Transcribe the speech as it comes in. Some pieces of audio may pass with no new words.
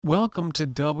Welcome to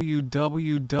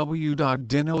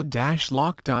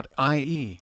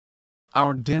www.dino-lock.ie.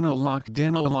 Our Dino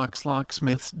Locks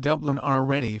Locksmiths Dublin are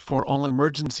ready for all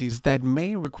emergencies that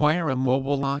may require a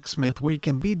mobile locksmith. We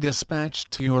can be dispatched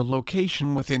to your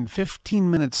location within 15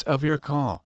 minutes of your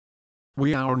call.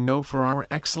 We are known for our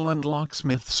excellent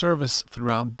locksmith service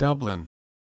throughout Dublin.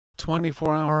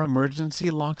 24-hour emergency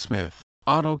locksmith,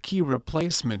 auto key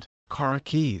replacement, car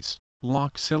keys,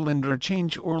 lock cylinder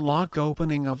change or lock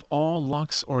opening of all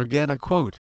locks, or get a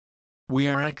quote. We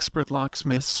are expert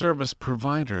locksmith service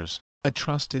providers, a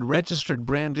trusted registered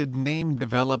branded name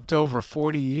developed over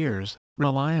 40 years,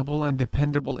 reliable and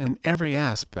dependable in every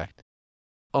aspect.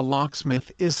 A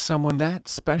locksmith is someone that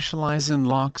specializes in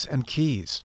locks and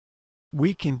keys.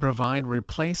 We can provide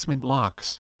replacement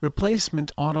locks,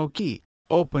 replacement auto key,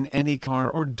 open any car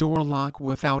or door lock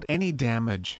without any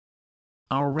damage.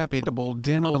 Our reputable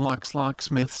Dino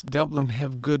Locksmiths Dublin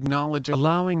have good knowledge,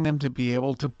 allowing them to be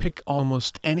able to pick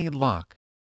almost any lock.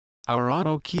 Our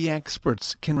auto key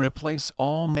experts can replace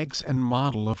all makes and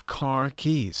model of car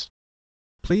keys.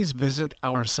 Please visit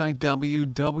our site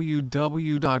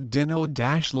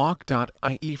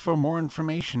www.dino-lock.ie for more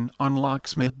information on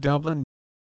Locksmith Dublin.